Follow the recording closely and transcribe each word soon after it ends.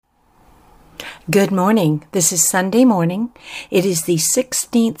Good morning. This is Sunday morning. It is the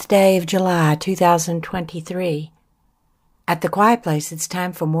 16th day of July, 2023. At the Quiet Place, it's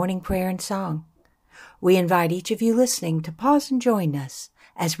time for morning prayer and song. We invite each of you listening to pause and join us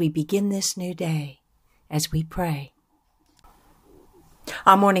as we begin this new day, as we pray.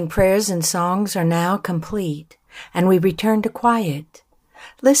 Our morning prayers and songs are now complete, and we return to quiet,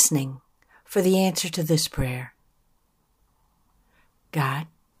 listening for the answer to this prayer. God,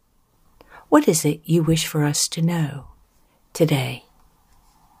 what is it you wish for us to know today?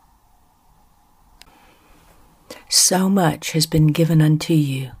 So much has been given unto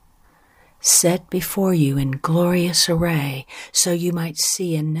you, set before you in glorious array, so you might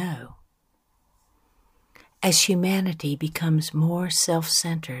see and know. As humanity becomes more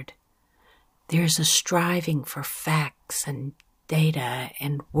self-centered, there's a striving for facts and data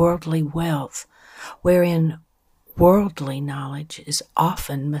and worldly wealth, wherein worldly knowledge is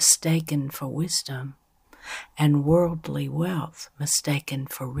often mistaken for wisdom, and worldly wealth mistaken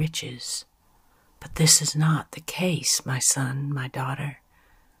for riches. But this is not the case, my son, my daughter.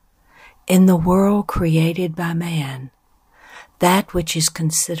 In the world created by man, that which is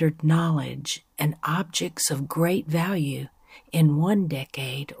considered knowledge and objects of great value in one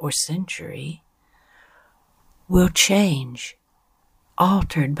decade or century will change,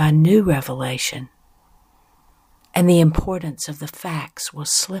 altered by new revelation, and the importance of the facts will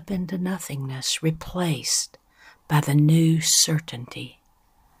slip into nothingness, replaced by the new certainty.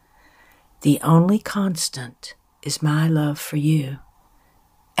 The only constant is my love for you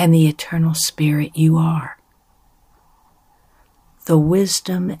and the eternal spirit you are. The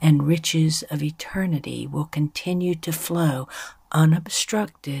wisdom and riches of eternity will continue to flow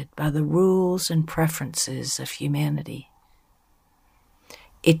unobstructed by the rules and preferences of humanity.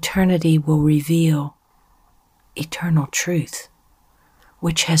 Eternity will reveal eternal truth,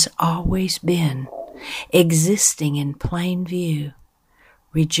 which has always been, existing in plain view,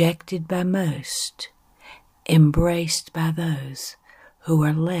 rejected by most, embraced by those who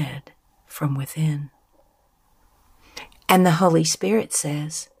are led from within. And the Holy Spirit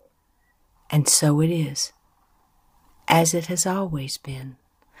says, and so it is, as it has always been.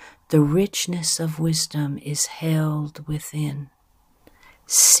 The richness of wisdom is held within.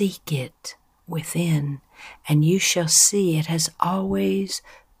 Seek it within, and you shall see it has always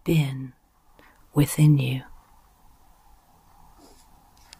been within you.